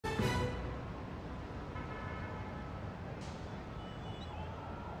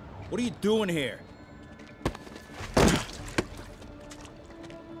What are you doing here?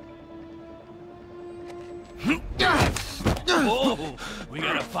 Whoa, we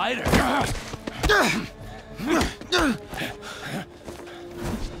got a fighter.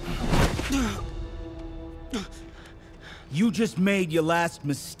 You just made your last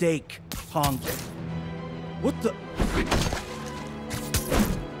mistake, punk. What the?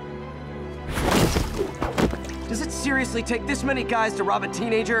 Does it seriously take this many guys to rob a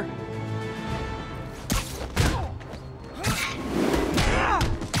teenager?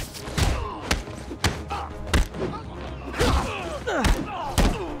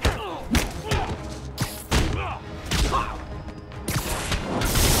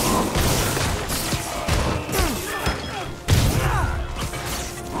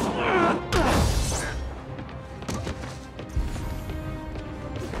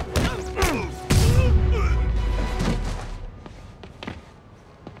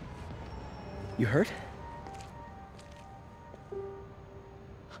 You hurt?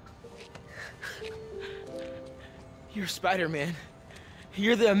 You're Spider-Man.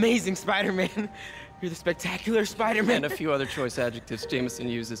 You're the amazing Spider-Man. You're the spectacular Spider-Man. And a few other choice adjectives Jameson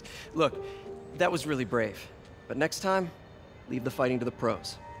uses. Look, that was really brave. But next time, leave the fighting to the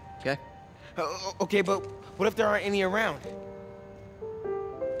pros, okay? Okay, but what if there aren't any around?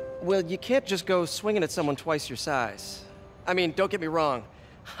 Well, you can't just go swinging at someone twice your size. I mean, don't get me wrong.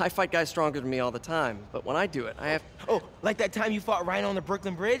 I fight guys stronger than me all the time, but when I do it, I have... Oh, like that time you fought Ryan on the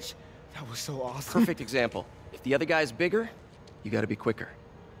Brooklyn Bridge? That was so awesome. Perfect example. If the other guy's bigger, you gotta be quicker.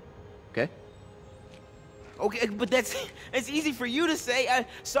 Okay? Okay, but that's easy for you to say.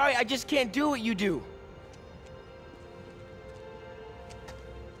 Sorry, I just can't do what you do.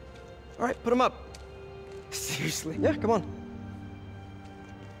 All right, put him up. Seriously? Yeah, come on.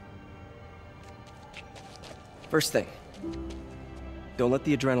 First thing, don't let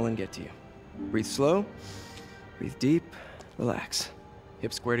the adrenaline get to you. Breathe slow, breathe deep, relax.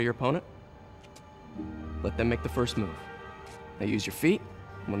 Hip square to your opponent. Let them make the first move. Now use your feet,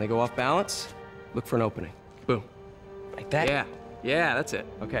 and when they go off balance, look for an opening. Boom. Like that? Yeah, that's it.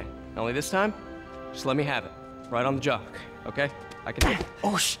 Okay, only this time, just let me have it. Right on the jaw, okay? I can hit.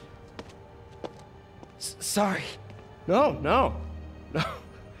 Oh, sorry. No.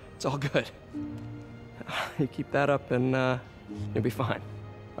 It's all good. You keep that up and you'll be fine.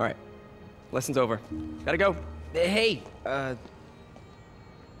 All right, lesson's over. Gotta go. Hey,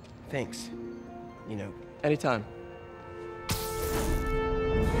 thanks. You know. Anytime.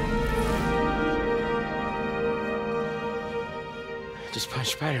 Just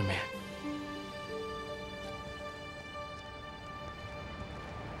punch Spider-Man.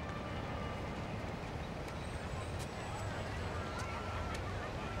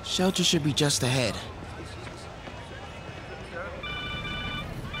 Shelter should be just ahead.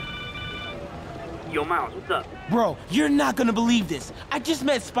 Yo, Miles, what's up? Bro, you're not gonna believe this. I just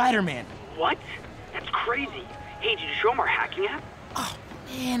met Spider-Man. What? That's crazy. Hey, did you show him our hacking app? Oh,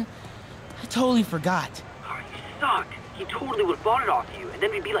 man. I totally forgot. Oh, you suck. He totally would have bought it off you, and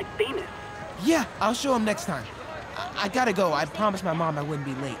then we'd be, like, famous. Yeah, I'll show him next time. I gotta go. I promised my mom I wouldn't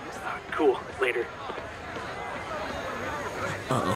be late. Cool. Later. Uh-oh.